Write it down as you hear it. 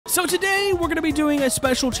So today, we're going to be doing a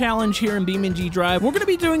special challenge here in BeamNG Drive. We're going to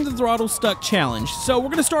be doing the throttle stuck challenge. So we're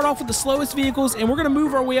going to start off with the slowest vehicles, and we're going to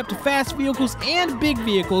move our way up to fast vehicles and big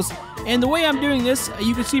vehicles. And the way I'm doing this,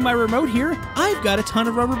 you can see my remote here. I've got a ton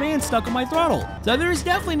of rubber bands stuck on my throttle. So there's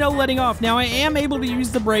definitely no letting off. Now, I am able to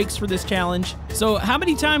use the brakes for this challenge. So how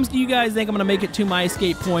many times do you guys think I'm going to make it to my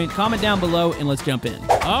escape point? Comment down below, and let's jump in.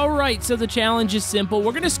 All right, so the challenge is simple.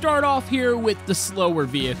 We're going to start off here with the slower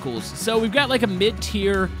vehicles. So we've got like a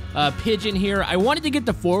mid-tier Pigeon here. I wanted to get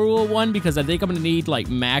the four-wheel one because I think I'm going to need like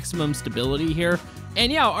maximum stability here.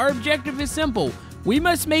 And yeah, our objective is simple. We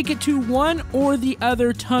must make it to one or the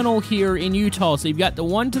other tunnel here in Utah. So you've got the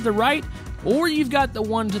one to the right or you've got the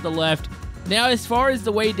one to the left. Now, as far as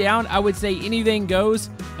the way down, I would say anything goes,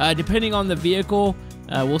 depending on the vehicle.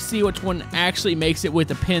 We'll see which one actually makes it with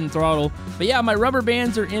the pin throttle. But yeah, my rubber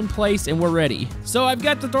bands are in place and we're ready. So I've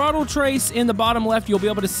got the throttle trace in the bottom left. You'll be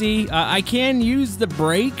able to see I can use the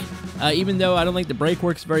brake, even though I don't think the brake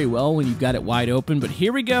works very well when you've got it wide open. But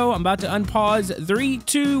here we go. I'm about to unpause. 3,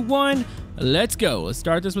 2, 1. Let's go. Let's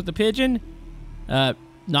start this with the Pigeon.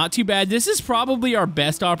 Not too bad. This is probably our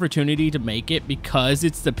best opportunity to make it because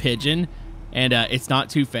it's the Pigeon and it's not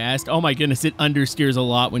too fast. Oh my goodness, it understeers a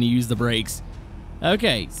lot when you use the brakes.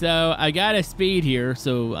 Okay, so I got a speed here,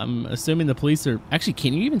 so I'm assuming the police are... Actually,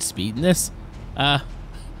 can you even speed in this? I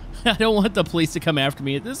don't want the police to come after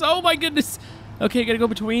me at this. Oh my goodness. Okay, gotta go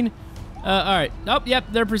between. All right. Oh, yep,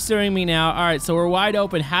 they're pursuing me now. All right, so we're wide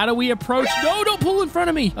open. How do we approach? No, don't pull in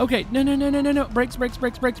front of me. Okay, no. Brakes.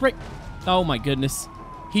 Oh my goodness.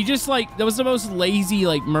 He just like, that was the most lazy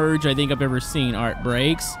like merge I think I've ever seen. All right,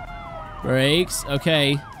 brakes.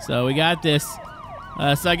 Okay, so we got this.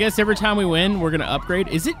 So I guess every time we win, we're gonna upgrade.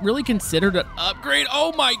 Is it really considered an upgrade?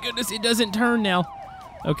 Oh my goodness, it doesn't turn now.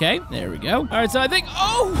 Okay, there we go. All right, so I think,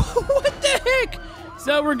 oh, what the heck?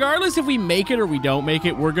 So regardless if we make it or we don't make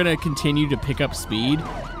it, we're gonna continue to pick up speed.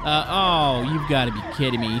 Oh, you've gotta be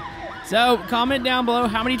kidding me. So comment down below,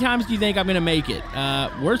 how many times do you think I'm gonna make it?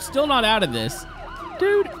 We're still not out of this.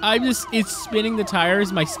 Dude, it's spinning the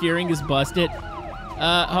tires, my steering is busted.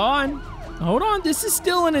 Hold on, this is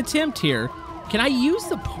still an attempt here. Can I use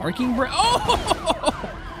the parking brake? Oh!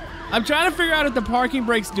 I'm trying to figure out if the parking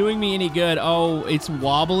brake's doing me any good. Oh, it's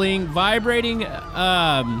wobbling, vibrating.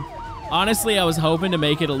 Honestly, I was hoping to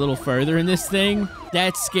make it a little further in this thing.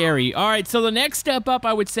 That's scary. All right, so the next step up,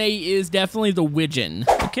 I would say, is definitely the Widgeon.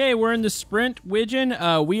 Okay, we're in the sprint Widgeon.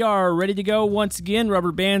 We are ready to go once again.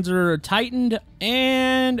 Rubber bands are tightened,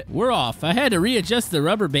 and we're off. I had to readjust the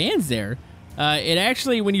rubber bands there. It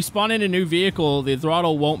actually, when you spawn in a new vehicle, the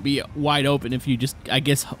throttle won't be wide open if you just, I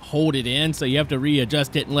guess, hold it in. So you have to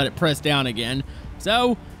readjust it and let it press down again.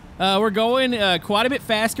 So we're going quite a bit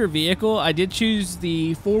faster vehicle. I did choose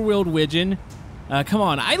the four-wheeled Widgeon. Come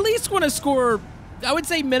on, I at least want to score, I would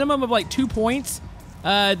say, minimum of like 2 points.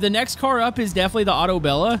 The next car up is definitely the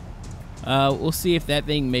Autobella. We'll see if that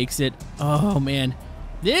thing makes it. Oh, man.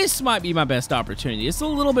 This might be my best opportunity. It's a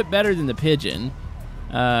little bit better than the Pigeon.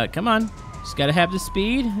 Come on. Just gotta have the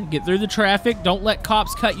speed, get through the traffic. Don't let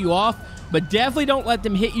cops cut you off, but definitely don't let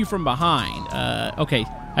them hit you from behind. Okay,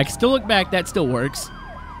 I can still look back. That still works.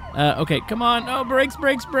 Okay, come on. Oh, brakes.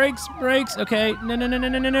 Okay,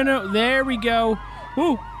 no. There we go.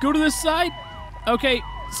 Woo, go to this side. Okay,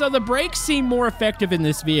 so the brakes seem more effective in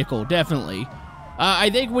this vehicle, definitely. I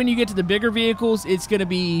think when you get to the bigger vehicles, it's gonna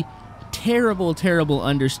be terrible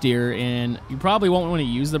understeer, and you probably won't want to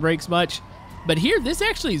use the brakes much. But here, this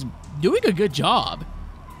actually is doing a good job.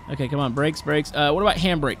 Okay, come on, brakes. What about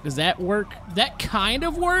handbrake? Does that work? That kind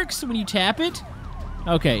of works when you tap it.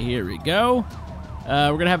 Okay, here we go.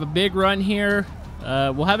 We're gonna have a big run here.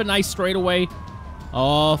 We'll have a nice straightaway.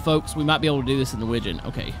 Oh, folks, we might be able to do this in the Widgeon.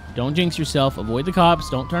 Okay, don't jinx yourself. Avoid the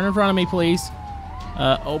cops. Don't turn in front of me, please.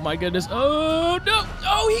 Oh my goodness. Oh, no.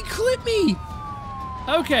 Oh, he clipped me.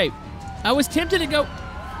 Okay, I was tempted to go.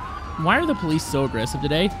 Why are the police so aggressive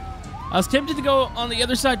today? I was tempted to go on the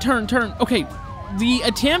other side. Turn. Okay, the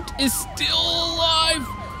attempt is still alive.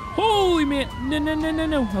 Holy man.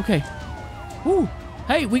 No. Okay. Woo.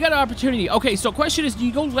 Hey, we got an opportunity. Okay, so question is, do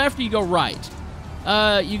you go left or you go right?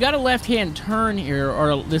 You got a left-hand turn here,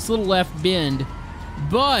 or this little left bend,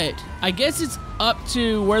 but I guess it's up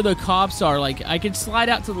to where the cops are. Like, I could slide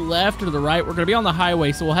out to the left or the right. We're going to be on the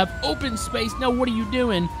highway, so we'll have open space. No, what are you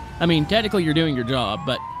doing? I mean, technically you're doing your job,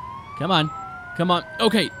 but come on.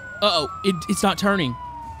 Okay. Uh-oh, it's not turning.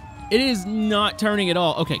 It is not turning at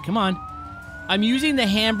all. Okay, come on. I'm using the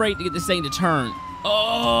handbrake to get this thing to turn.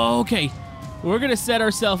 Oh, okay. We're going to set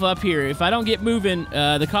ourselves up here. If I don't get moving,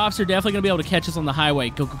 the cops are definitely going to be able to catch us on the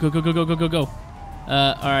highway. Go. All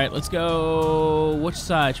right, let's go. Which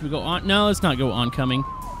side? Should we go on? No, let's not go oncoming.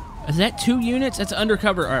 Is that 2 units? That's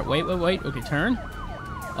undercover. All right, wait. Okay, turn.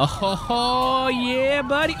 Oh, yeah,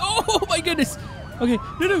 buddy. Oh, my goodness. Okay,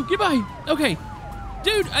 no, get by. Okay.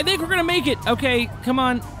 Dude, I think we're going to make it. Okay, come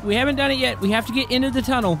on. We haven't done it yet. We have to get into the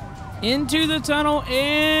tunnel. Into the tunnel,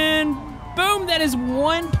 and boom, that is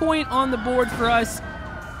 1 point on the board for us.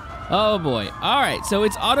 Oh, boy. All right, so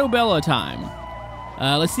it's Autobella time.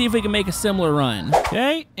 Let's see if we can make a similar run.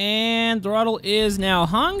 Okay, and Throttle is now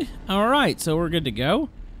hung. All right, so we're good to go.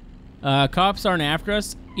 Cops aren't after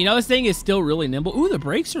us. You know, this thing is still really nimble. Ooh, the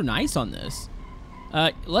brakes are nice on this.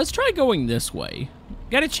 Let's try going this way.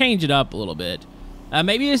 Got to change it up a little bit.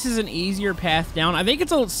 Maybe this is an easier path down. I think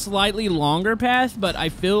it's a slightly longer path, but I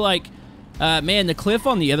feel like, man, the cliff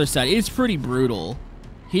on the other side, it's pretty brutal.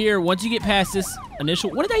 Here, once you get past this initial...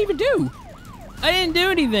 What did I even do? I didn't do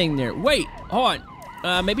anything there. Wait, hold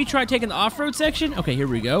on. Maybe try taking the off-road section. Okay, here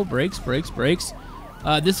we go. Brakes.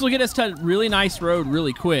 This will get us to a really nice road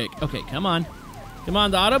really quick. Okay, come on. Come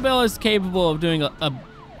on, the Autobella is capable of doing a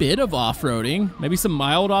bit of off-roading. Maybe some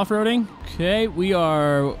mild off-roading. Okay, we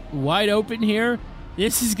are wide open here.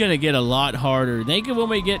 This is going to get a lot harder. Think of when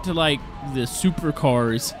we get to, like, the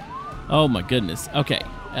supercars. Oh, my goodness. Okay,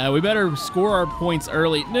 we better score our points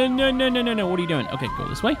early. No. What are you doing? Okay, go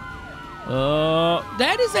this way.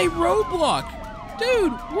 That is a roadblock.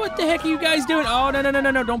 Dude, what the heck are you guys doing? Oh,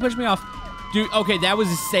 no. Don't push me off. Dude, okay, that was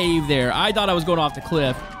a save there. I thought I was going off the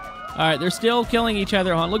cliff. All right, they're still killing each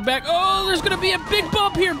other. Hold on, look back. Oh, there's going to be a big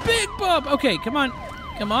bump here. Big bump. Okay, come on.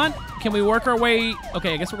 Can we work our way?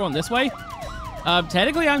 Okay, I guess we're going this way.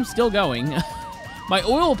 Technically, I'm still going. My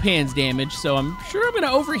oil pan's damaged, so I'm sure I'm going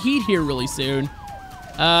to overheat here really soon.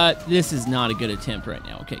 This is not a good attempt right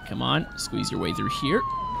now. Okay, come on. Squeeze your way through here.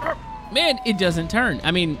 Man, it doesn't turn.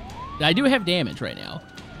 I mean, I do have damage right now.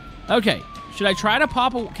 Okay, should I try to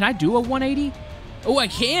pop a... Can I do a 180? Oh, I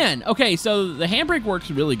can. Okay, so the handbrake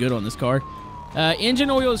works really good on this car.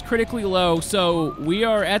 Engine oil is critically low, so we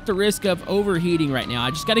are at the risk of overheating right now.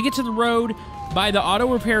 I just got to get to the road by the auto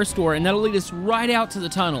repair store, and that'll lead us right out to the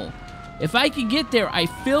tunnel. If I can get there, I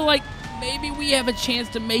feel like maybe we have a chance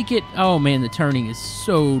to make it. Oh, man, the turning is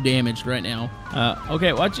so damaged right now.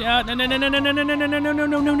 Okay, watch out. No.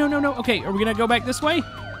 Okay, are we going to go back this way?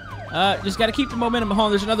 Just got to keep the momentum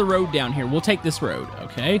home. There's another road down here. We'll take this road,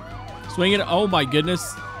 okay? Swing it. Oh, my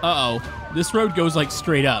goodness. Uh-oh. This road goes, like,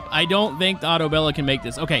 straight up. I don't think the Autobella can make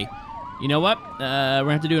this. Okay. You know what? We're going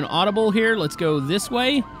to have to do an audible here. Let's go this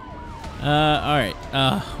way. All right.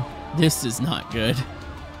 This is not good.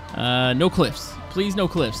 No cliffs. Please, no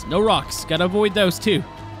cliffs. No rocks. Got to avoid those, too.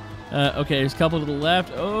 Okay, there's a couple to the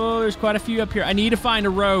left. Oh, there's quite a few up here. I need to find a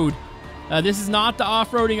road. This is not the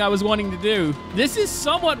off-roading I was wanting to do. This is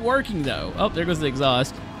somewhat working, though. Oh, there goes the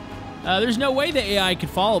exhaust. There's no way the AI could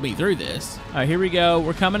follow me through this. All right, here we go.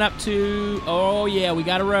 We're coming up to... Oh, yeah, we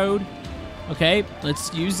got a road. Okay,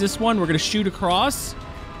 let's use this one. We're going to shoot across.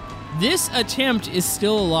 This attempt is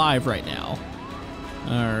still alive right now.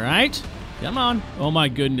 All right. Come on. Oh, my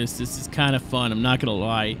goodness. This is kind of fun. I'm not going to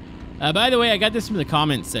lie. By the way, I got this from the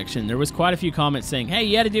comments section. There was quite a few comments saying, hey,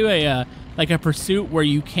 you had to do a pursuit where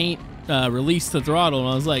you can't release the throttle. And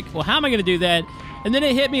I was like, well, how am I going to do that? And then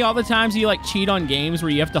it hit me all the times you, like, cheat on games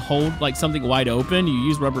where you have to hold, like, something wide open. You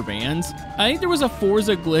use rubber bands. I think there was a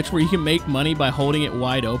Forza glitch where you can make money by holding it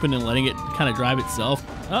wide open and letting it kind of drive itself.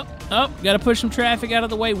 Oh, got to push some traffic out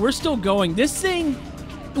of the way. We're still going. This thing,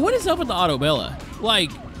 what is up with the Autobella?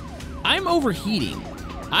 Like, I'm overheating.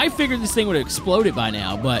 I figured this thing would have exploded by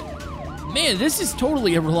now, but... Man, this is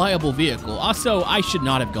totally a reliable vehicle. Also, I should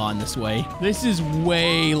not have gone this way. This is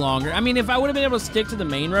way longer. I mean, if I would have been able to stick to the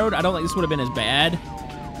main road, I don't think this would have been as bad.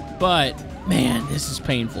 But, man, this is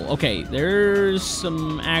painful. Okay, there's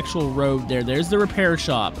some actual road there. There's the repair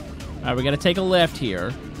shop. All right, we got to take a left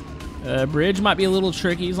here. Bridge might be a little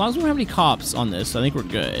tricky. As long as we don't have any cops on this, I think we're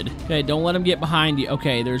good. Okay, don't let them get behind you.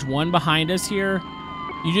 Okay, there's one behind us here.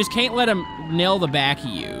 You just can't let them nail the back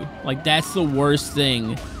of you. Like, that's the worst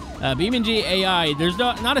thing. BeamNG AI, there's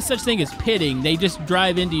not a such thing as pitting. They just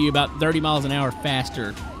drive into you about 30 miles an hour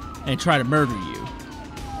faster and try to murder you.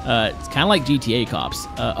 It's kind of like GTA cops.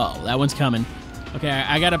 Uh-oh, that one's coming. Okay,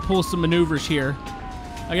 I got to pull some maneuvers here.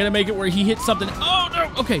 I got to make it where he hits something. Oh,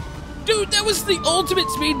 no. Okay. Dude, that was the ultimate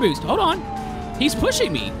speed boost. Hold on. He's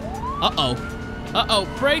pushing me. Uh-oh.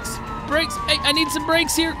 Brakes. Hey, I need some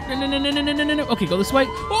brakes here. No. Okay, go this way.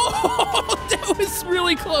 Oh, that was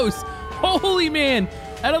really close. Holy man.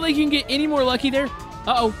 I don't think you can get any more lucky there.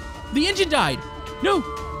 Uh-oh. The engine died. No.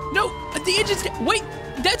 The engine's... Wait,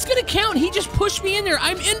 that's going to count. He just pushed me in there.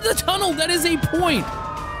 I'm in the tunnel. That is a point.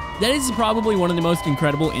 That is probably one of the most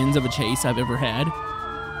incredible ends of a chase I've ever had.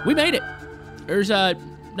 We made it. There's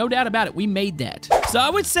no doubt about it. We made that. So I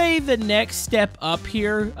would say the next step up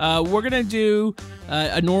here, we're going to do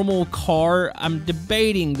a normal car. I'm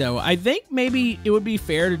debating, though. I think maybe it would be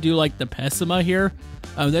fair to do, like, the Pessima here.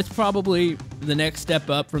 That's probably the next step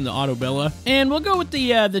up from the Autobella. And we'll go with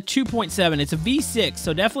the 2.7. It's a V6,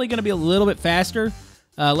 so definitely going to be a little bit faster.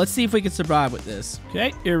 Let's see if we can survive with this.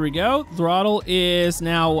 Okay, here we go. Throttle is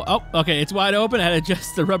now... Oh, okay, it's wide open. I had to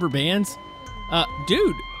adjust the rubber bands.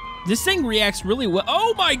 Dude, this thing reacts really well.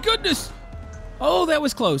 Oh, my goodness! Oh, that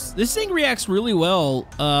was close. This thing reacts really well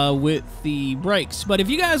with the brakes. But if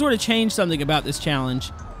you guys were to change something about this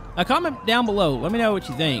challenge, comment down below. Let me know what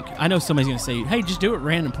you think. I know somebody's going to say, hey, just do it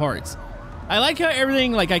random parts. I like how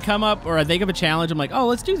everything, like, I come up or I think of a challenge. I'm like, oh,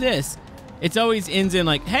 let's do this. It's always ends in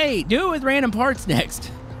like, hey, do it with random parts next.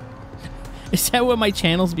 Is that what my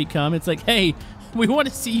channels become? It's like, hey, we want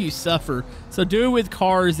to see you suffer. So do it with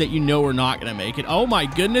cars that you know are not going to make it. Oh, my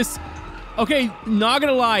goodness. Okay, not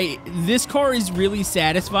going to lie. This car is really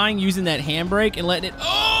satisfying using that handbrake and letting it...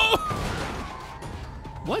 Oh!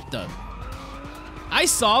 What the... I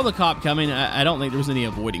saw the cop coming. I don't think there was any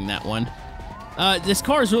avoiding that one. This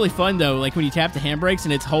car is really fun, though. Like, when you tap the handbrakes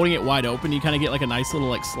and it's holding it wide open, you kind of get, like, a nice little,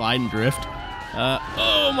 like, slide and drift.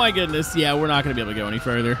 Oh, my goodness. Yeah, we're not going to be able to go any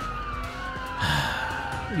further.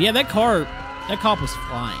 Yeah, that cop was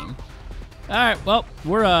flying. All right, well,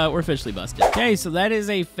 we're officially busted. Okay, so that is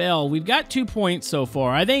a fail. We've got 2 points so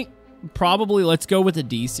far. I think probably let's go with the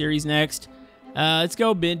D series next. Let's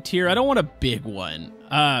go mid-tier. I don't want a big one.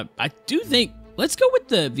 I do think... Let's go with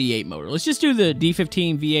the V8 motor. Let's just do the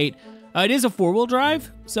D15 V8. It is a 4-wheel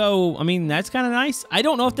drive, so, I mean, that's kind of nice. I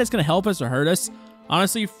don't know if that's going to help us or hurt us.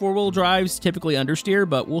 Honestly, 4-wheel drives typically understeer,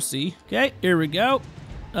 but we'll see. Okay, here we go.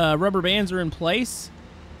 Rubber bands are in place.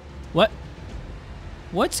 What?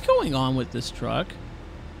 What's going on with this truck?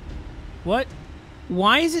 What?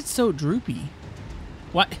 Why is it so droopy?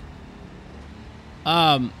 What?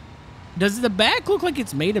 Does the back look like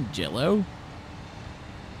it's made of Jell-O?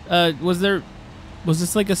 Was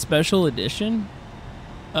this like a special edition?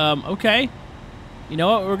 Okay. You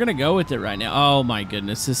know what? We're going to go with it right now. Oh, my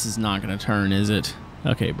goodness. This is not going to turn, is it?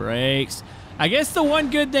 Okay, brakes. I guess the one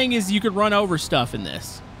good thing is you could run over stuff in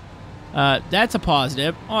this. That's a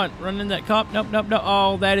positive. On, running that cop. Nope, nope, no.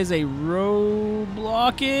 Oh, that is a road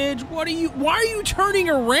blockage. Why are you turning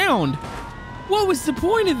around? What was the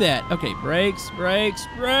point of that? Okay, brakes, brakes,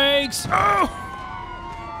 brakes. Oh!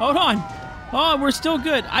 Hold on. Oh, we're still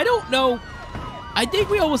good. I don't know. I think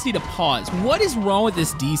we almost need to pause. What is wrong with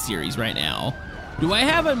this D series right now? Do I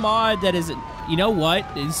have a mod that is, you know what?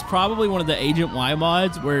 It's probably one of the Agent Y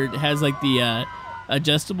mods where it has like the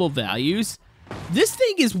adjustable values. This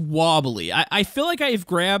thing is wobbly. I feel like I've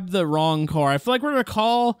grabbed the wrong car. I feel like we're going to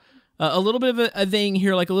call a little bit of a thing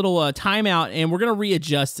here, like a little timeout, and we're going to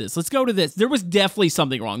readjust this. Let's go to this. There was definitely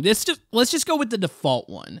something wrong. Let's just go with the default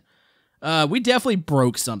one. We definitely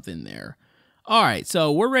broke something there. All right,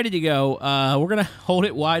 so we're ready to go. We're going to hold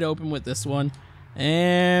it wide open with this one,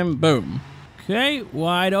 and boom. Okay,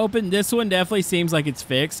 wide open. This one definitely seems like it's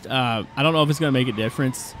fixed. I don't know if it's going to make a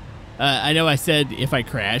difference. I know I said if I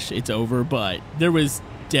crash, it's over, but there was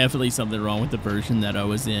definitely something wrong with the version that I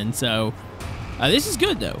was in. So this is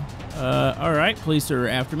good, though. All right, police are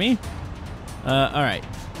after me. All right.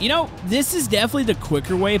 You know, this is definitely the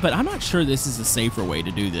quicker way, but I'm not sure this is a safer way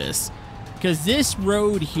to do this. Because this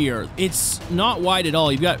road here, it's not wide at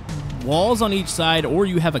all. You've got walls on each side, or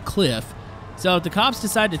you have a cliff. So if the cops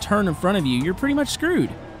decide to turn in front of you, you're pretty much screwed.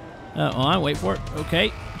 Hold on, wait for it.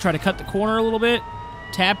 Okay, try to cut the corner a little bit.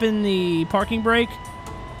 Tap in the parking brake.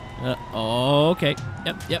 Okay.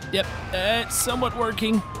 Yep. It's somewhat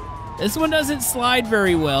working. This one doesn't slide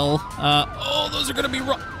very well. Oh, those are going to be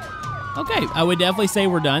wrong. Okay, I would definitely say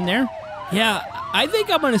we're done there. Yeah, I think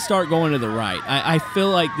I'm going to start going to the right. I feel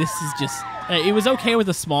like this is just... It was okay with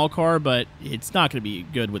a small car, but it's not going to be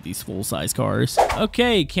good with these full-size cars.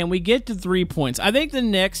 Okay, can we get to 3 points? I think the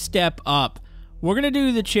next step up, we're going to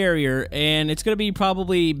do the Charrier, and it's going to be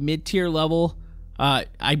probably mid-tier level.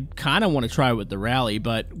 I kind of want to try with the Rally,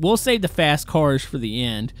 but we'll save the fast cars for the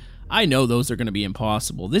end. I know those are going to be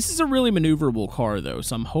impossible. This is a really maneuverable car, though,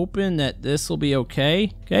 so I'm hoping that this will be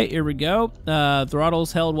okay. Okay, here we go.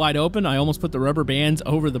 Throttle's held wide open. I almost put the rubber bands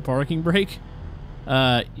over the parking brake.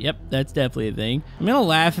 Yep, that's definitely a thing. I'm gonna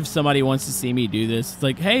laugh if somebody wants to see me do this. It's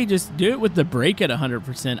like, hey, just do it with the brake at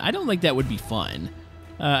 100%. I don't think that would be fun.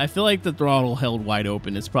 I feel like the throttle held wide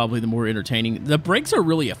open is probably the more entertaining. The brakes are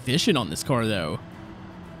really efficient on this car, though.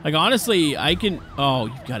 Like, honestly, I can... Oh,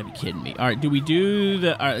 you've got to be kidding me. All right, do we do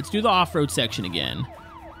the... All right, let's do the off-road section again.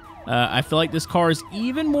 I feel like this car is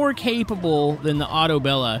even more capable than the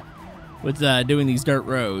Autobella with doing these dirt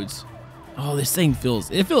roads. Oh, this thing feels...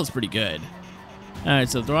 It feels pretty good. All right,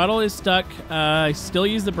 so throttle is stuck. I still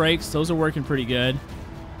use the brakes. Those are working pretty good.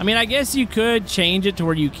 I mean, I guess you could change it to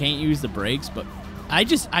where you can't use the brakes, but I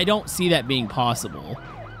don't see that being possible.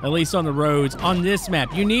 At least on the roads. On this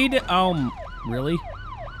map. You need to, really?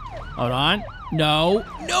 Hold on. No,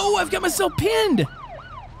 I've got myself pinned.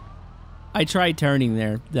 I tried turning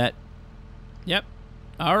there. Yep.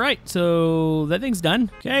 All right, so that thing's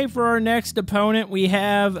done. Okay, for our next opponent, we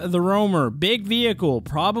have the Roamer. Big vehicle.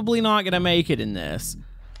 Probably not going to make it in this.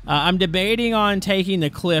 I'm debating on taking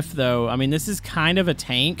the Cliff, though. I mean, this is kind of a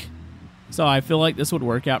tank, so I feel like this would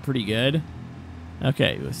work out pretty good.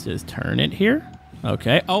 Okay, let's just turn it here.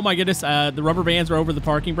 Okay. Oh, my goodness. The rubber bands are over the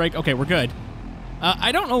parking brake. Okay, we're good.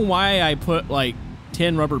 I don't know why I put, like,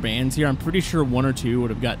 10 rubber bands here. I'm pretty sure 1 or 2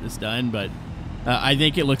 would have got this done, but I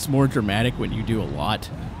think it looks more dramatic when you do a lot.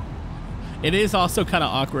 It is also kind of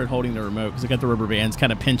awkward holding the remote because I got the rubber bands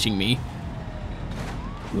kind of pinching me.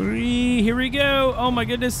 Here we go. Oh, my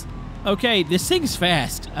goodness. Okay, this thing's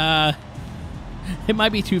fast. It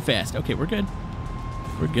might be too fast. Okay, we're good.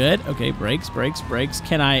 We're good. Okay, brakes.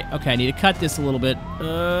 Okay, I need to cut this a little bit.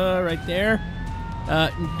 Right there.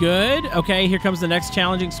 Good. Okay, here comes the next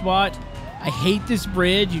challenging spot. I hate this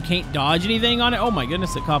bridge. You can't dodge anything on it. Oh, my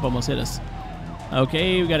goodness, the cop almost hit us.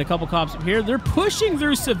 Okay, we got a couple cops up here. They're pushing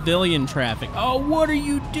through civilian traffic. Oh, what are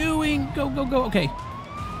you doing? Go. Okay.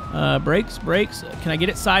 Brakes. Can I get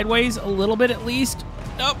it sideways a little bit at least?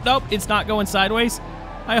 Nope, it's not going sideways.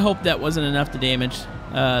 I hope that wasn't enough to damage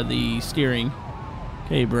the steering.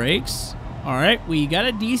 Okay, brakes. All right, we got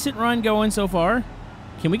a decent run going so far.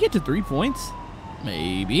 Can we get to 3 points?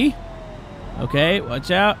 Maybe. Okay,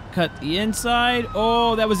 watch out. Cut the inside.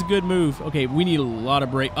 Oh, that was a good move. Okay, we need a lot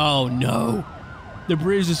of brake. Oh, no. The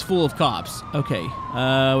bridge is full of cops. Okay,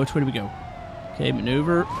 which way do we go? Okay,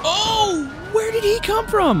 maneuver. Oh, where did he come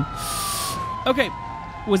from? Okay,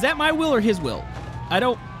 was that my wheel or his wheel? I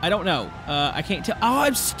don't know. I can't tell. Oh,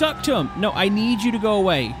 I'm stuck to him. No, I need you to go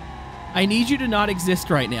away. I need you to not exist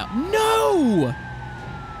right now. No!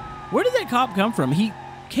 Where did that cop come from? He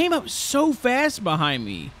came up so fast behind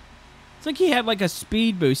me. It's like he had like a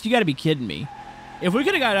speed boost. You got to be kidding me. If we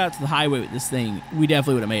could have got out to the highway with this thing, we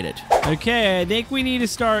definitely would have made it. Okay, I think we need to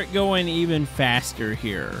start going even faster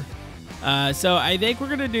here. So I think we're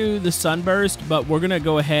going to do the Sunburst, but we're going to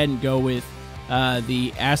go ahead and go with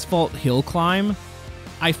the Asphalt Hill Climb.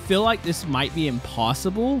 I feel like this might be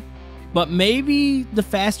impossible, but maybe the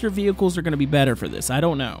faster vehicles are going to be better for this. I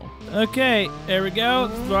don't know. Okay, there we go.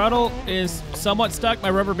 Throttle is somewhat stuck.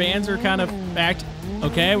 My rubber bands are kind of backed.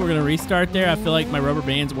 Okay, we're going to restart there. I feel like my rubber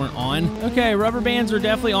bands weren't on. Okay, rubber bands are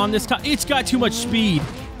definitely on this time. It's got too much speed.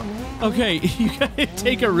 Okay, you got to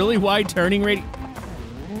take a really wide turning radius.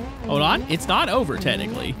 Hold on. It's not over,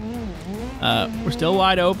 technically. We're still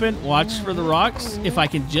wide open. Watch for the rocks. If I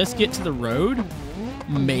can just get to the road,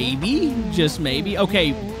 maybe, just maybe.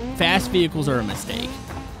 Okay, fast vehicles are a mistake.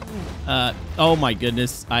 Oh, my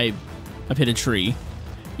goodness. I've hit a tree.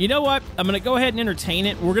 You know what? I'm going to go ahead and entertain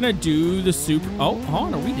it. We're going to do the super... Oh,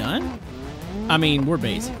 hold on. Are we done? I mean, we're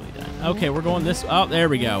basically done. Okay, we're going this... Oh, there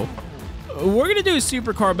we go. We're going to do a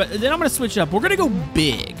supercar, but then I'm going to switch it up. We're going to go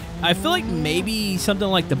big. I feel like maybe something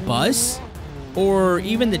like the bus or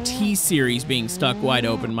even the T-Series being stuck wide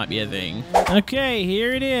open might be a thing. Okay,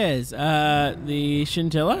 here it is. The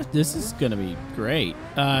Scintilla. This is going to be great.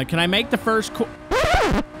 Can I make the first...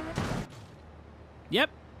 Yep.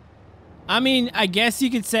 I mean, I guess you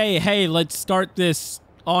could say, hey, let's start this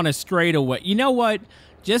on a straightaway. You know what?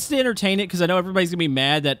 Just to entertain it, because I know everybody's going to be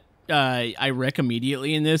mad that I wreck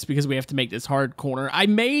immediately in this because we have to make this hard corner. I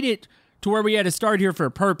made it to where we had to start here for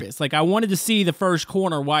a purpose. Like, I wanted to see the first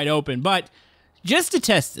corner wide open, but just to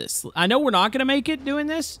test this. I know we're not going to make it doing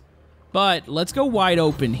this, but let's go wide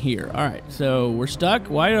open here. All right, so we're stuck,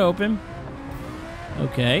 wide open.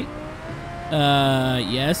 Okay.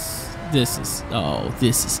 Yes. This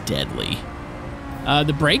is deadly.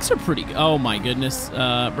 The brakes are pretty good. Oh, my goodness.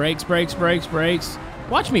 Brakes.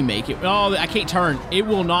 Watch me make it. Oh, I can't turn. It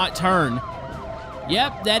will not turn.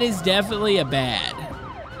 Yep, that is definitely a bad.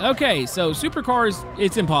 Okay, so supercars,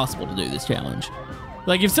 it's impossible to do this challenge.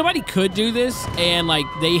 Like, if somebody could do this and, like,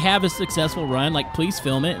 they have a successful run, like, please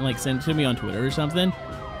film it and, like, send it to me on Twitter or something.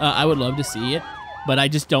 I would love to see it, but I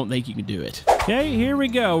just don't think you can do it. Okay, here we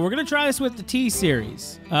go. We're going to try this with the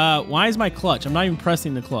T-Series. Why is my clutch? I'm not even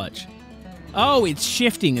pressing the clutch. Oh, it's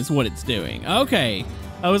shifting is what it's doing. Okay.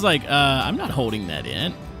 I was like, I'm not holding that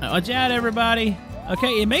in. Watch out, everybody.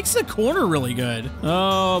 Okay, it makes the corner really good.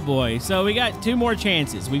 Oh, boy. So we got 2 more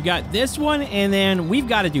chances. We've got this one, and then we've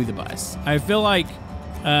got to do the bus. I feel like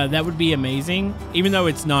that would be amazing, even though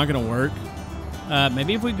it's not going to work.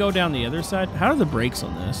 Maybe if we go down the other side. How are the brakes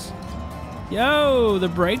on this? Yo, the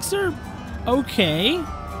brakes are okay.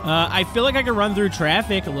 I feel like I can run through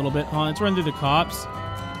traffic a little bit. Hold on, let's run through the cops.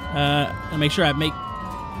 And make sure I make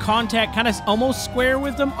contact kind of almost square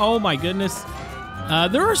with them. Oh my goodness.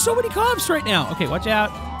 There are so many cops right now. Okay, watch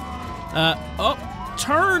out. Oh,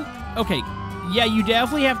 turn. Okay, yeah, you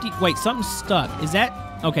definitely have to... Wait, something's stuck. Is that...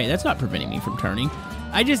 Okay, that's not preventing me from turning.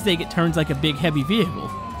 I just think it turns like a big, heavy vehicle.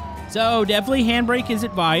 So, definitely handbrake is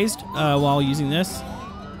advised while using this.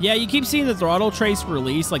 Yeah, you keep seeing the throttle trace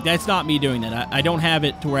release. Like, that's not me doing that. I don't have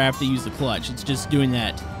it to where I have to use the clutch. It's just doing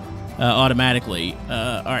that automatically.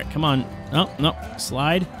 All right, come on. Oh, no,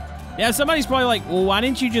 slide. Yeah, somebody's probably like, well, why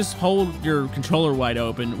didn't you just hold your controller wide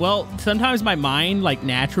open? Well, sometimes my mind, like,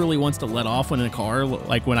 naturally wants to let off when in a car,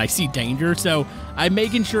 like when I see danger. So I'm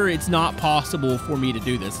making sure it's not possible for me to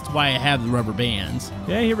do this. That's why I have the rubber bands.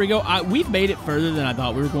 Okay, here we go. We've made it further than I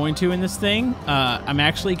thought we were going to in this thing. I'm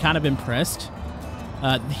actually kind of impressed.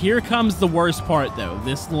 Here comes the worst part, though.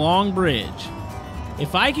 This long bridge.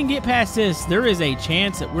 If I can get past this, there is a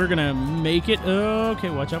chance that we're going to make it. Okay,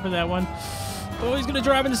 watch out for that one. Oh, he's going to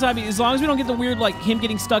drive in the side. As long as we don't get the weird, like, him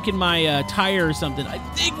getting stuck in my tire or something, I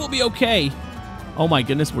think we'll be okay. Oh, my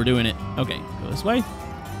goodness, we're doing it. Okay, go this way.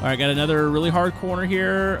 All right, got another really hard corner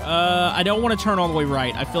here. I don't want to turn all the way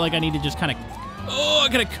right. I feel like I need to just kind of... Oh, I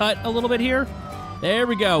got to cut a little bit here. There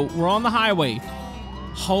we go. We're on the highway.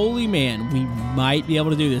 Holy man, we might be able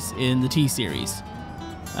to do this in the T-Series.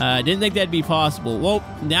 Didn't think that'd be possible. Well,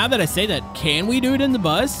 now that I say that, can we do it in the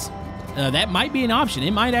bus? That might be an option.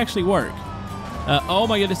 It might actually work. Oh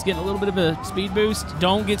my goodness, getting a little bit of a speed boost.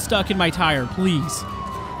 Don't get stuck in my tire, please.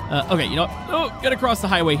 Okay, you know what? Oh, gotta cross the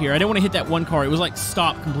highway here. I don't want to hit that one car. It was like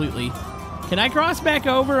stopped completely. Can I cross back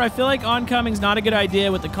over? I feel like oncoming's not a good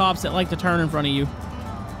idea with the cops that like to turn in front of you.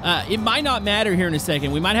 It might not matter here in a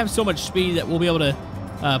second. We might have so much speed that we'll be able to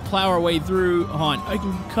plow our way through. Hold on, I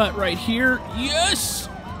can cut right here. Yes!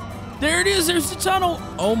 There it is. There's the tunnel.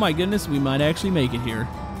 Oh my goodness, we might actually make it here.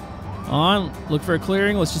 On, look for a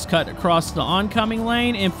clearing. Let's just cut across the oncoming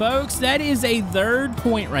lane. And folks, that is a third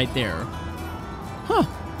point right there. Huh.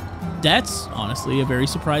 That's honestly a very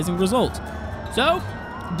surprising result. So,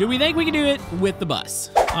 do we think we can do it with the bus?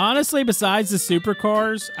 Honestly, besides the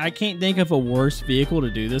supercars, I can't think of a worse vehicle to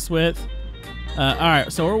do this with. All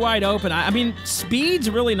right, so we're wide open. I mean, speed's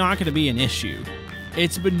really not going to be an issue.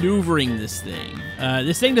 It's maneuvering this thing.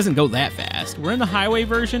 This thing doesn't go that fast. We're in the highway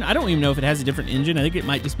version. I don't even know if it has a different engine. I think it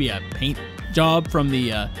might just be a paint job from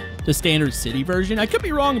the standard city version. I could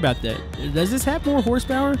be wrong about that. Does this have more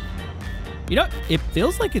horsepower? You know, it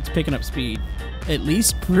feels like it's picking up speed. At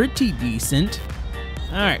least pretty decent.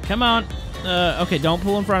 All right, come on. Okay, don't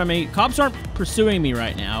pull in front of me. Cops aren't pursuing me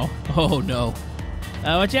right now. Oh, no.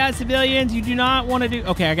 Watch out, civilians. You do not want to do...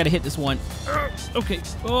 Okay, I got to hit this one. Okay.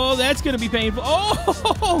 Oh, that's going to be painful.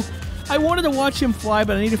 Oh, I wanted to watch him fly,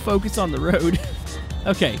 but I need to focus on the road.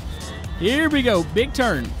 Okay, here we go. Big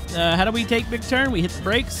turn. How do we take big turn? We hit the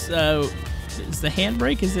brakes. Is the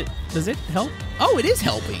handbrake? Does it help? Oh, it is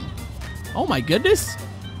helping. Oh, my goodness.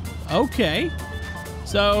 Okay.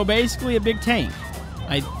 So, basically a big tank.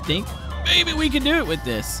 I think maybe we can do it with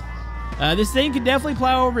this. This thing can definitely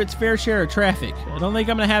plow over its fair share of traffic. I don't think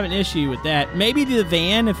I'm going to have an issue with that. Maybe the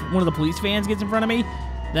van, if one of the police vans gets in front of me,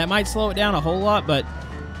 that might slow it down a whole lot, but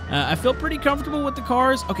I feel pretty comfortable with the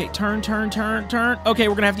cars. Okay, turn, turn, turn, turn. Okay,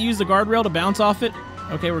 we're going to have to use the guardrail to bounce off it.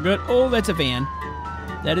 Okay, we're good. Oh, that's a van.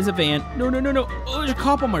 That is a van. No, no, no, no. Oh, there's a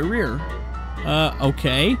cop on my rear.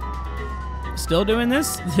 Okay. Still doing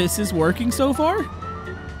this? This is working so far?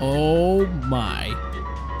 Oh, my.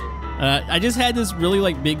 I just had this really,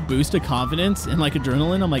 like, big boost of confidence and, like,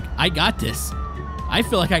 adrenaline. I'm like, I got this. I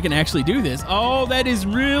feel like I can actually do this. Oh, that is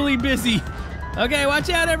really busy. Okay, watch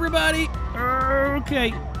out, everybody.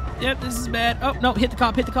 Okay. Yep, this is bad. Oh, no, hit the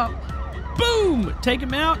cop, hit the cop. Boom! Take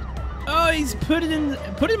him out. Oh, he's put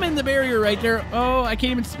him in the barrier right there. Oh, I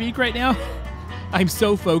can't even speak right now. I'm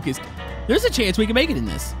so focused. There's a chance we can make it in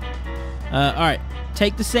this. All right.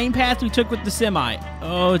 Take the same path we took with the semi.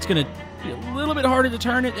 Oh, it's going to be a little bit harder to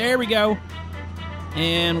turn it. There we go.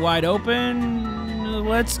 And wide open.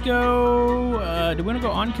 Let's go. Do we want to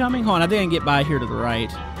go oncoming? Hold on. I think I can get by here to the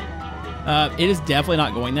right. It is definitely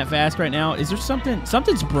not going that fast right now. Is there something?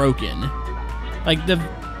 Something's broken. Like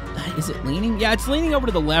is it leaning? Yeah, it's leaning over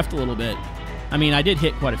to the left a little bit. I mean, I did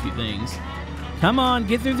hit quite a few things. Come on,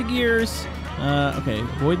 get through the gears. Okay,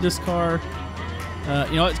 avoid this car.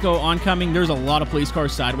 You know, let's go oncoming. There's a lot of police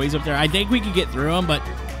cars sideways up there. I think we could get through them, but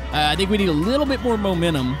I think we need a little bit more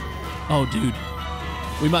momentum. Oh, dude.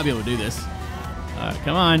 We might be able to do this.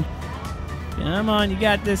 Come on. Come on, you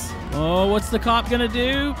got this. Oh, what's the cop going to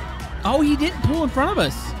do? Oh, he didn't pull in front of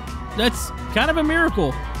us. That's kind of a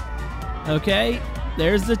miracle. Okay,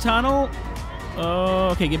 there's the tunnel. Oh,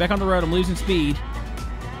 okay, get back on the road. I'm losing speed.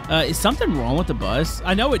 Is something wrong with the bus?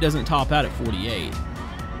 I know it doesn't top out at 48.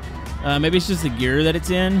 Maybe it's just the gear that it's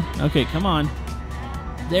in. Okay, come on.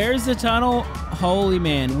 There's the tunnel. Holy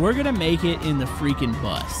man, we're gonna make it in the freaking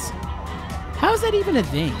bus. How is that even a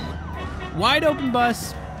thing? Wide open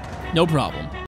bus, no problem.